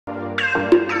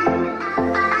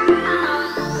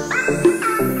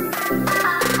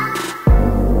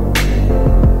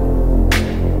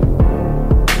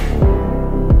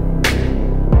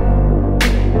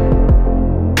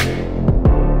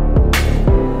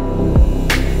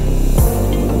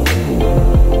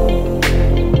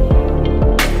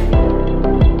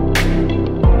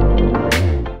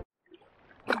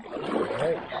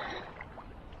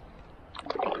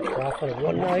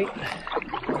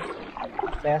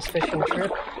bass fishing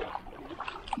trip.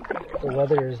 The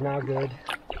weather is now good.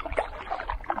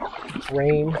 It's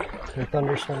rain and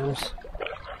thunderstorms.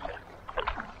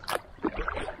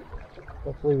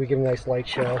 Hopefully we get a nice light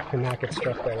show and not get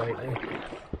struck by lightning.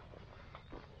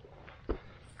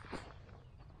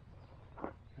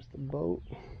 There's the boat.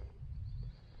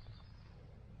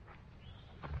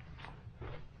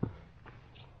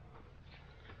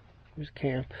 There's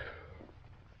camp.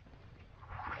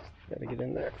 Gotta get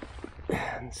in there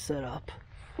and set up.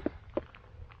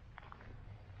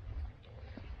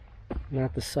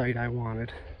 Not the site I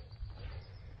wanted.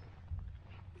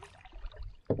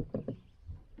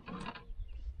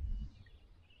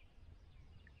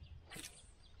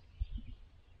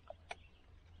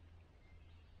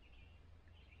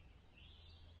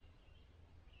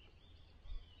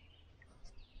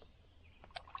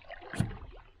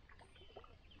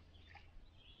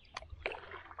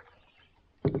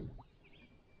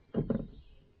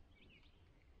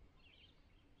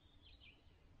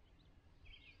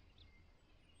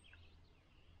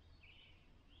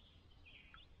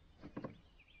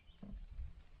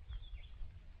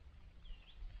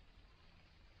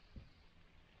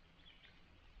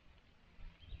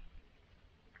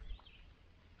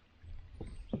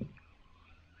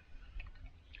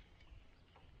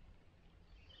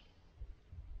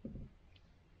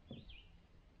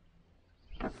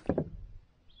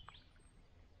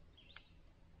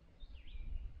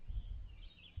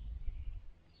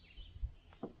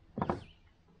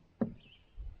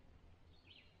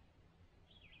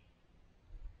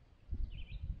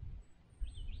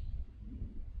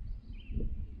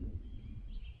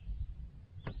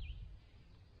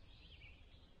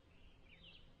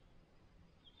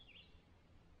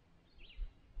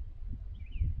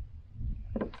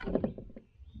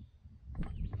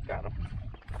 Got him.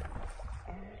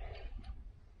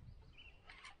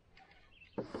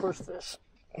 First fish.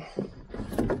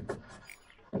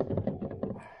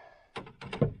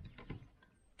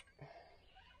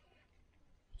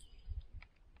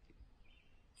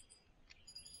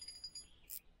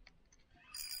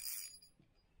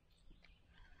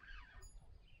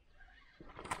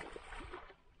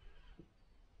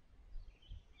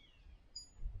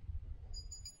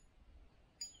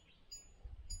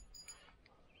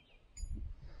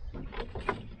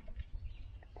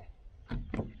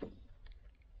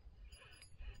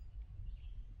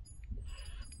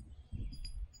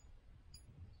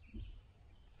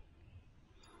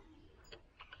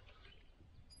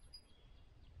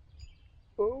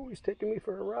 'Oh, he's taking me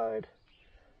for a ride.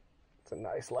 It's a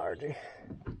nice largie.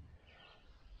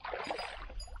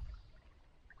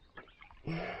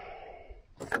 Yeah.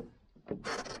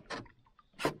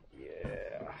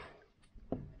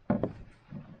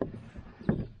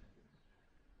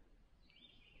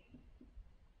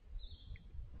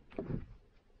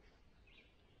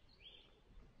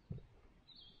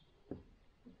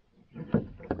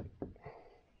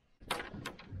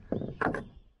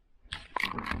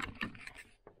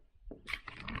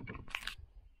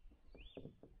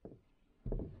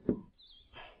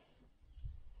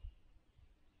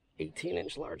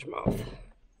 Inch largemouth.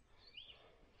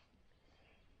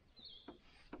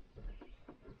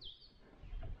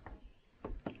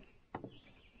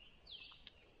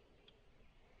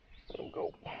 Let him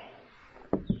go.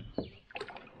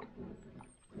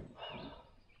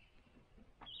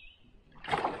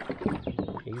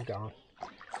 He's gone.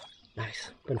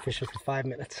 Nice. Been fishing for 5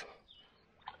 minutes.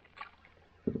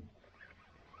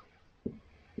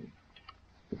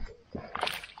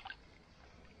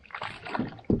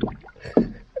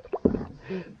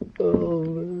 Oh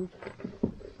man,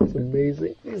 it's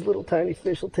amazing. These little tiny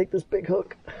fish will take this big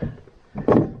hook.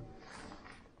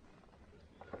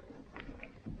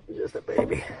 Just a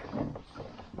baby.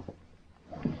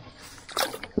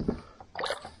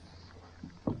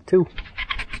 Two.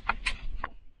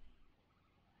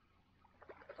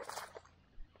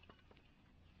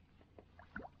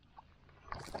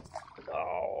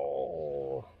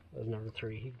 Oh, that's number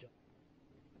 3. He jumped.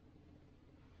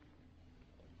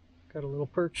 Got a little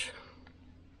perch.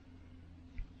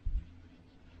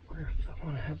 Where if I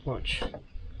want to have lunch?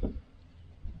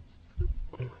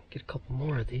 Get a couple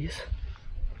more of these.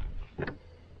 Nah,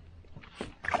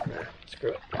 screw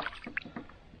it.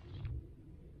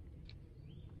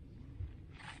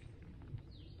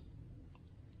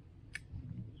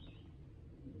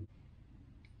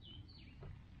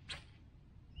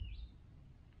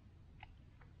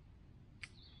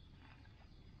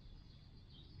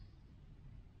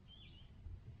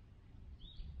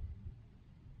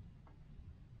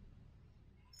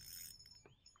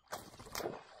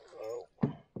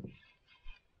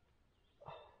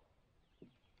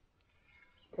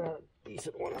 Got a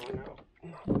decent one on now.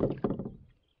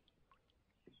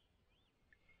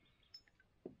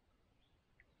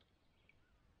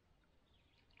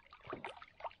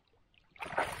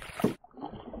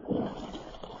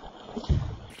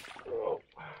 Oh.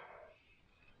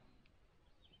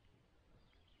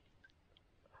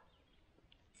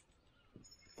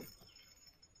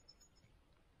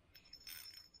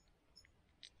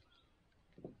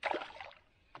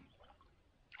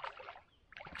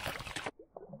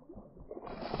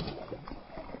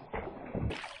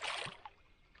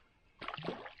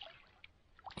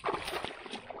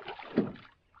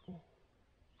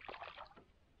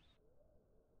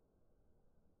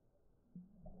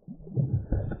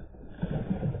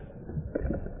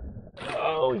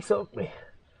 Oh, he soaked me.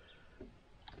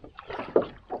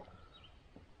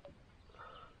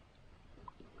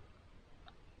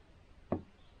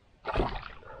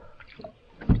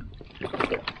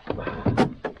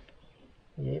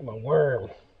 He ate my worm.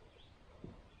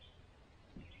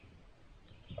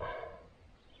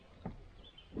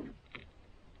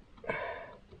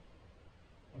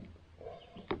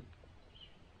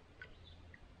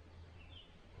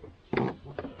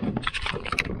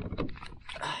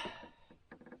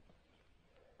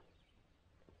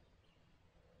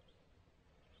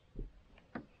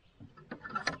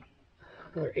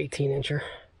 Another 18-incher.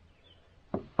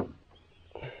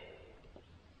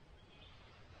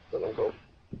 Let him go.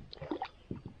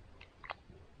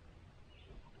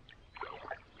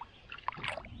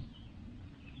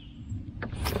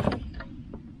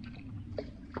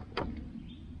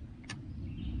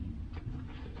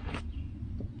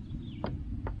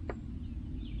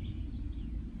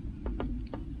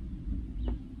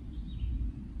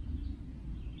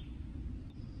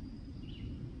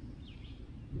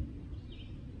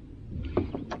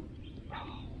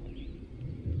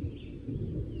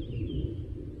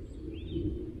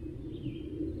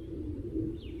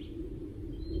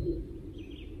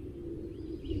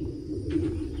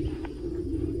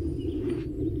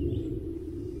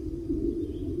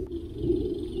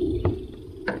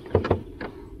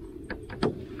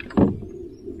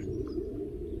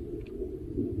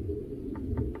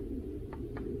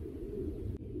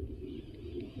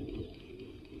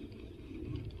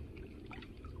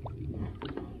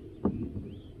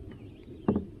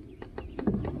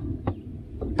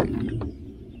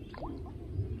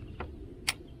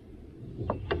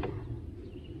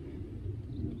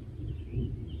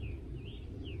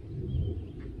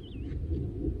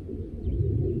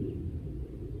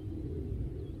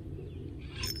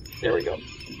 There we go.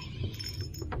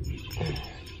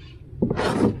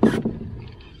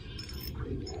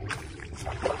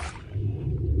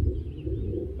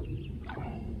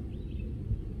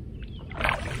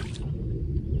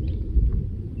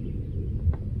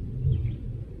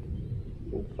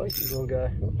 Feisty little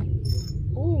guy.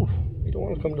 Ooh, you don't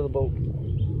want to come to the boat.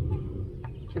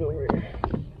 Get over here.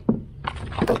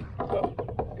 Oh,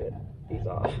 good. He's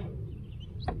off.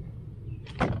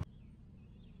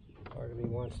 Part of me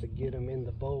wants to get him in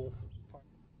the boat.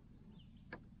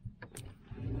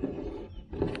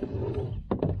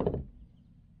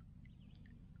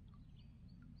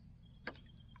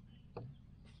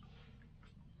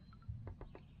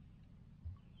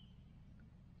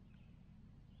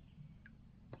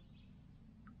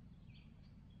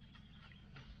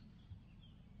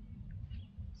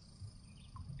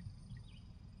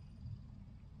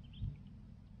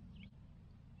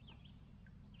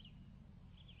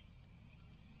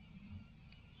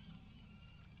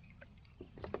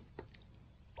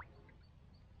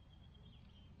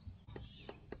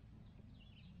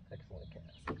 Excellent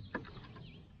cast.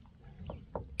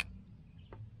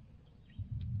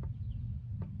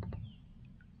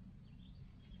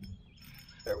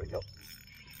 There we go.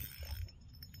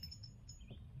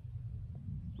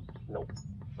 Nope.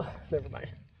 Never mind.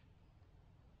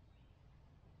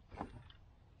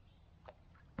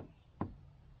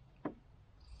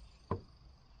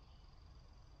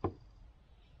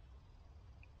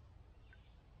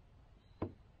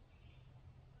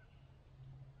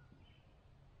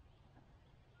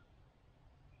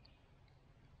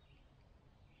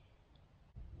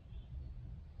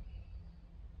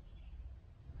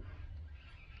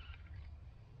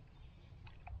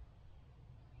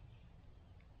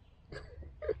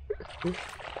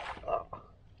 Oh.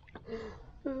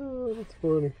 Oh, that's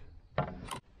funny.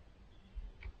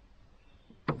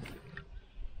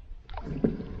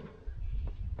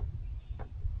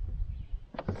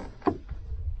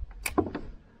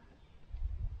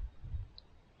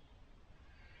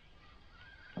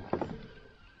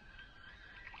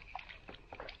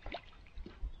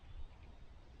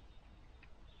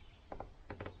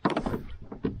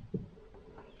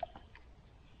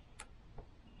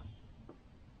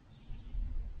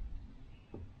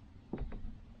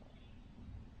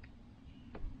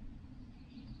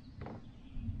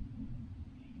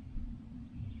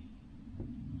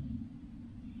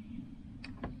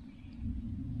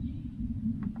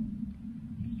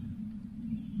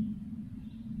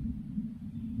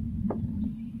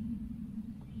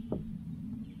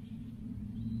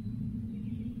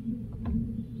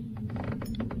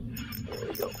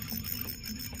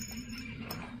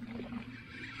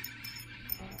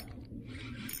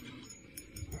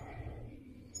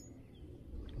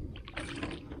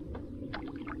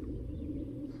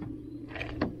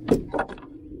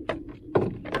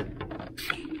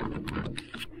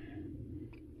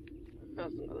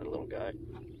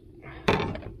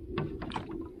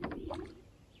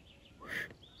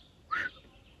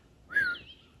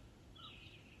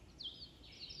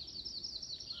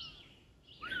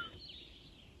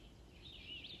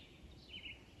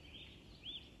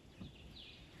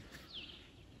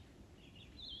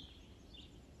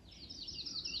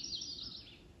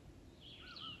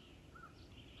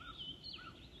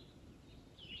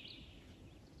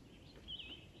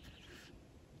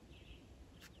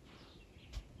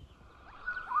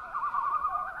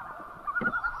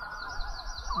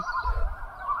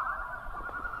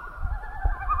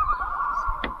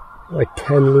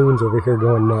 10 loons over here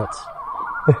going nuts.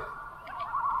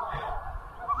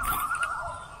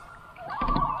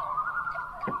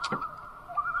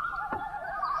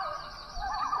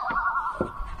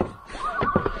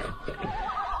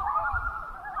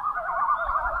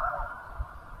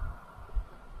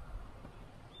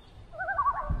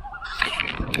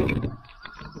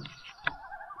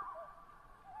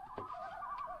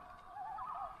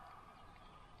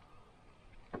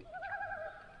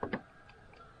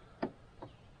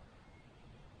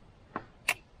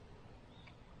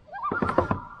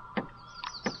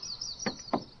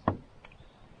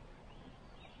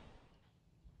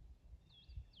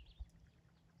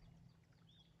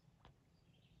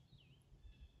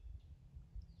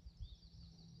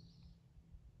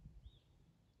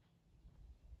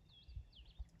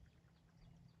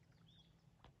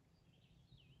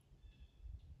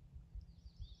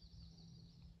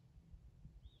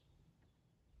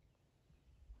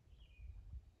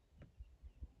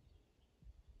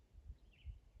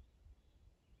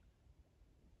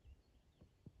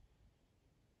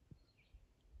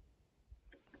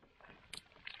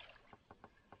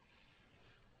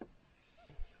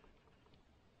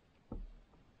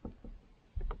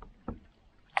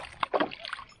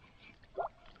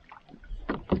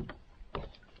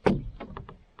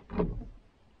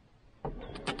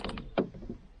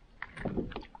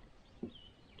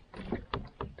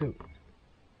 Dude.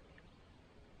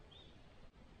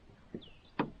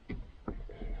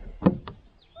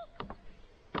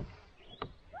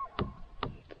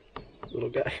 Little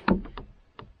guy.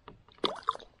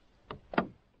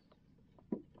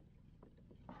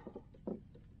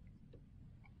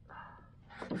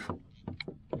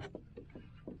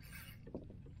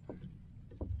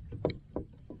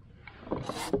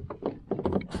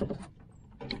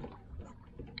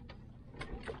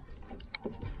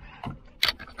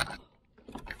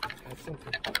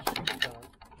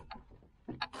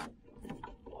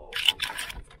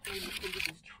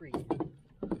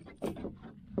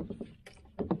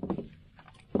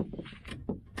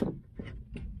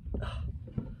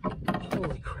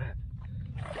 Holy crap.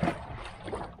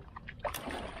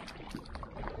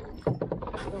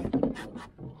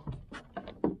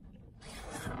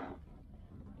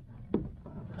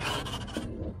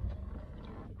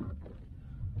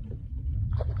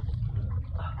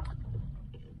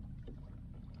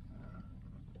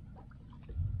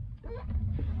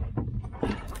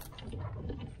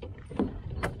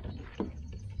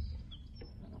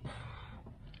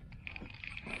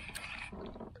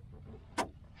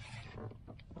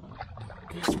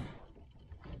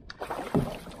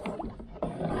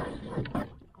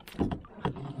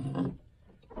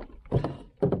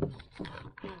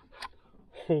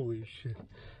 Holy shit,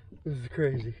 this is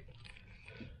crazy.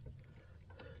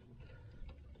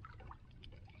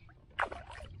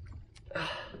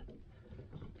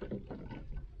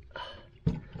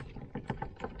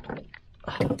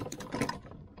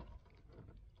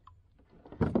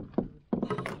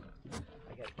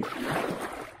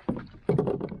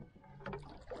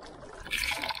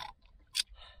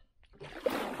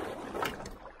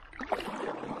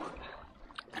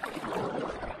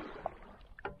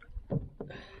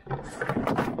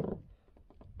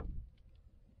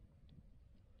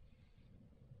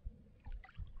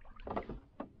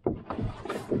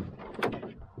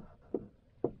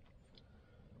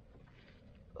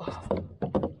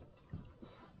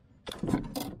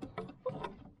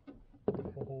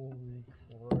 Holy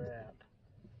crap.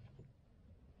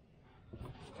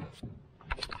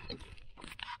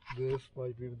 This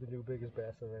might be the new biggest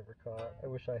bass I've ever caught. I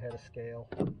wish I had a scale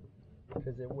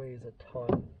because it weighs a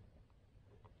ton.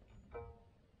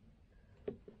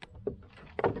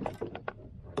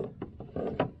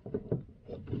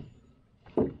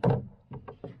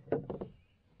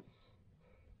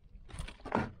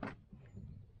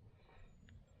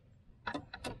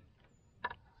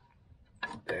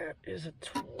 That is a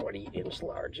 20-inch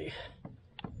largie.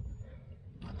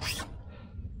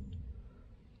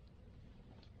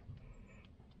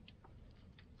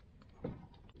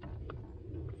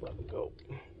 Let it go.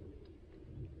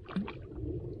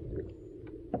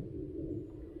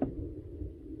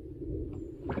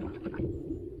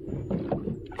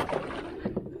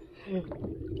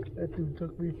 That dude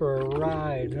took me for a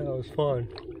ride. That was fun.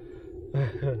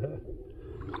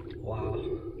 Wow,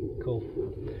 cool.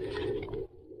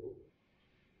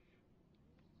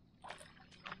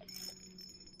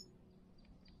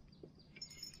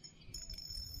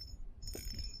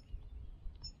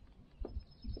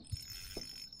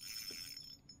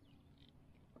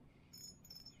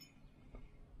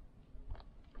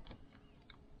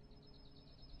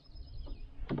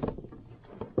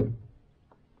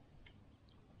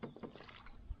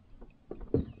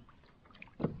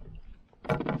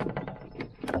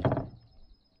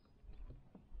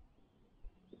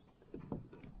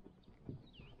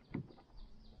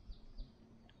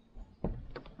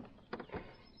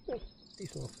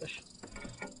 Decent little fish.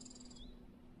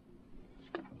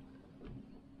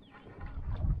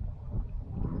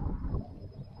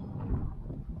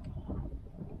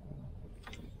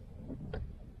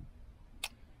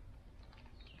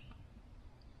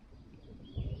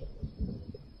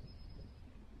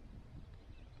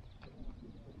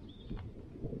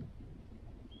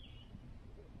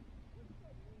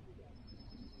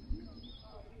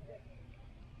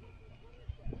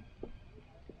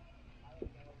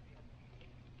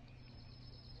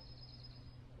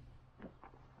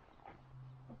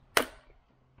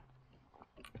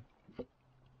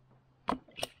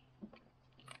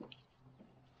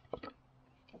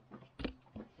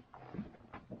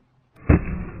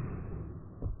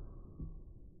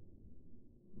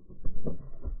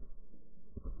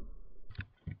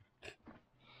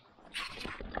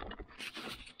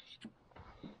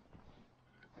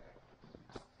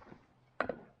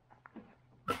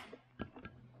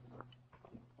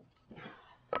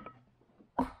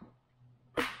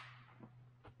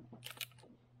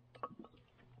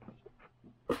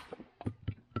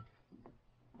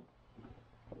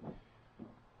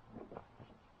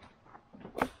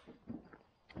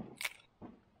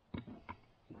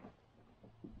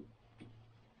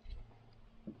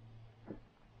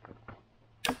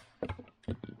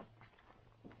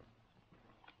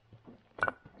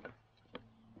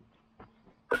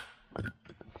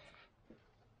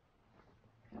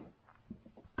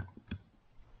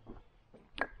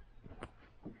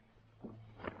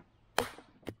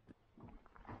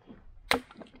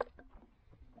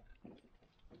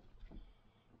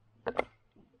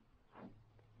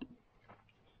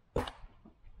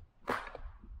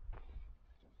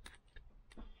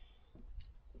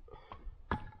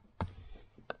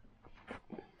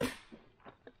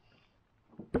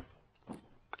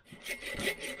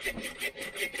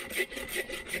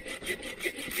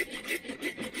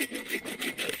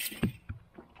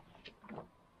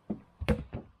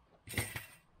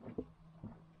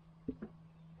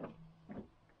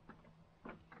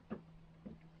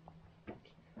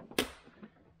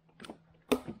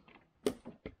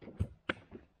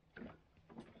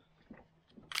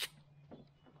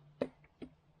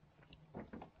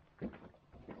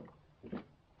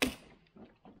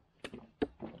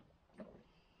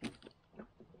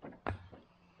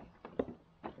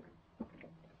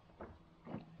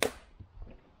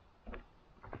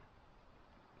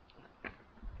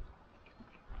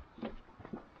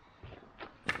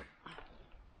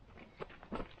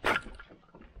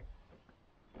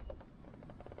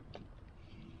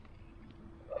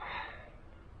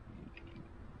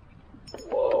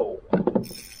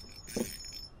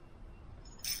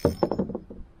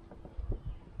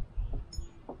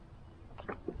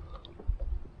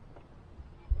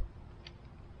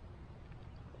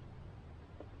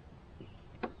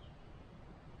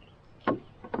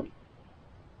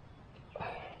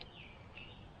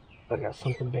 I got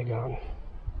something big on.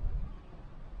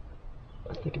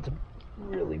 I think it's a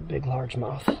really big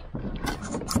largemouth.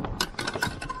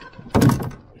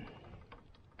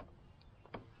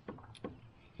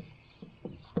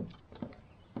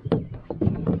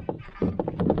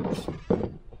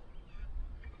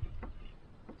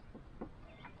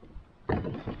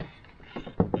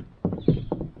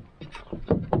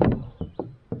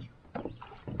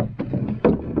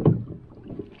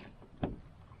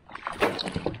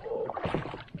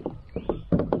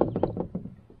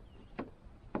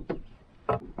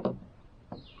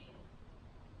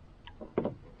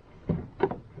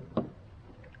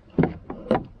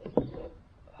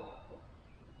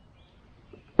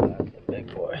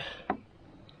 Big boy.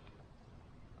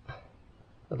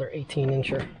 Another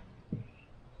 18-incher.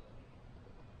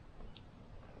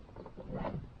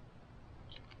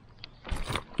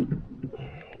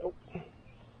 Nope.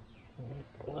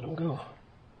 Let him go.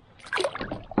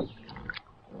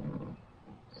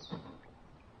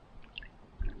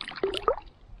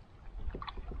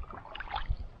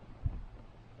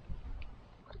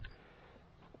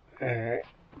 Alright,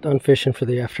 done fishing for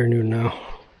the afternoon now.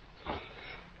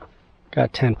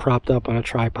 Got tent propped up on a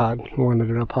tripod, wanted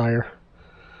it up higher.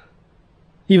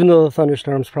 Even though the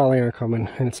thunderstorms probably aren't coming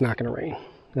and it's not going to rain.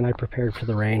 And I prepared for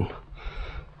the rain.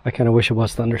 I kind of wish it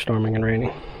was thunderstorming and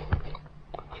raining.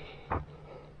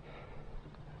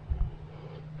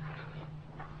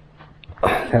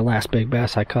 That last big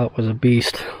bass I caught was a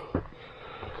beast.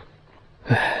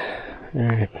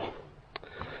 Alright.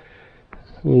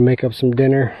 I'm going to make up some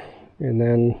dinner and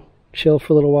then chill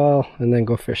for a little while and then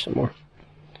go fish some more.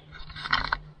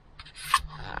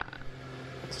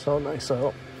 So nice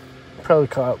out. Probably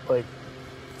caught like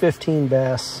 15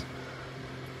 bass.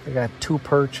 I got 2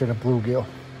 perch and a bluegill.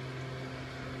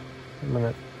 I'm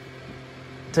gonna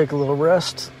take a little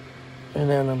rest, and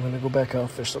then I'm gonna go back out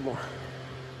and fish some more.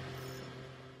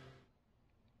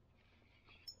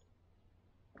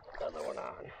 Another one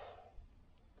on.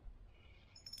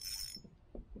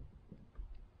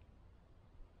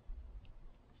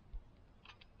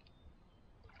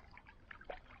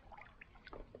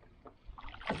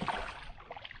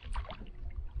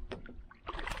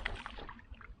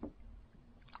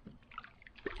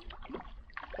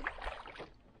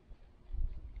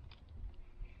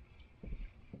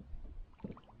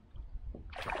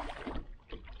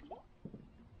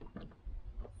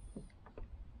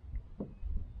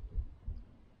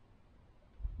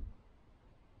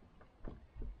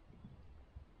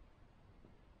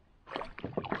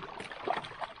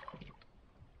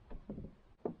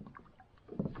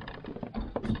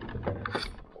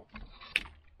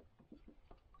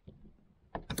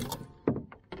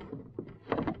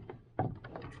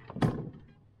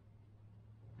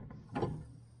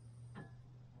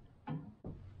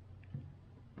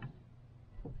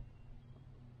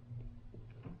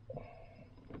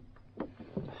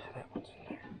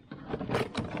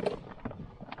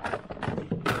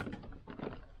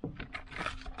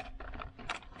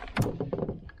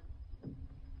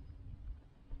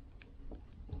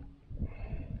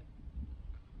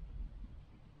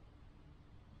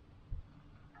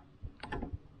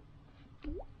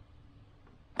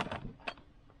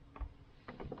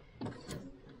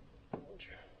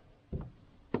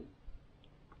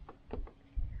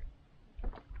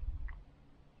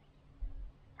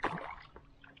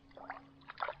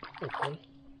 Okay.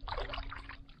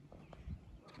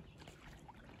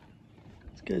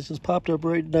 This guy's just popped up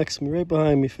right next to me, right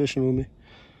behind me, fishing with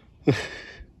me.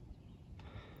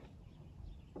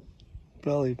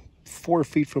 Probably 4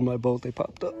 feet from my boat, they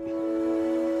popped up.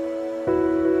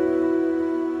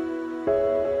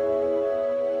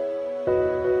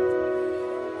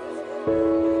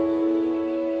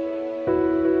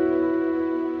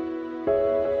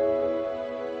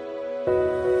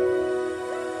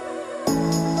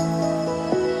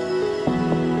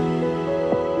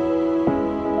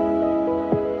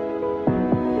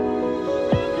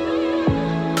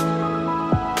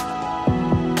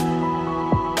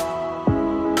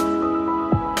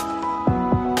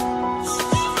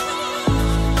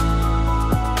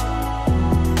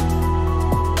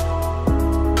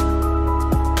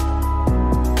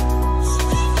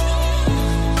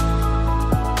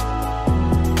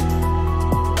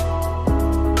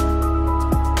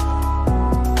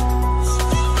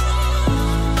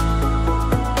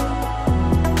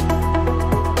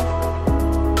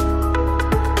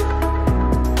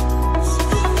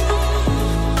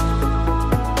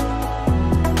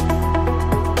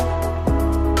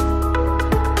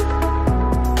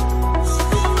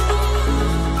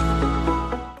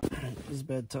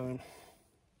 Bedtime.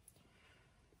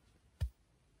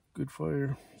 Good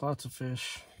fire, lots of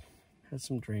fish, had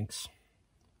some drinks,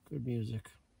 good music,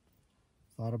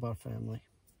 thought about family.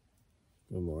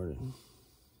 Good morning.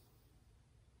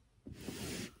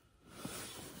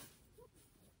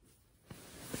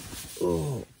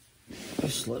 Oh, I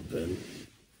slept in.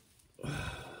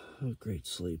 A great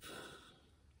sleep.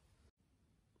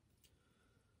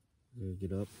 I'm gonna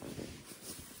get up,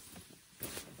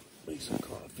 make some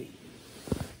coffee.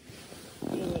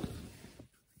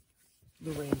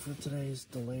 The rain for today is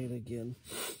delayed again.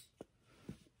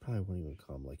 Probably won't even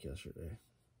come like yesterday.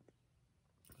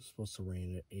 It was supposed to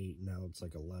rain at 8, now it's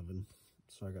like 11,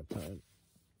 so I got time.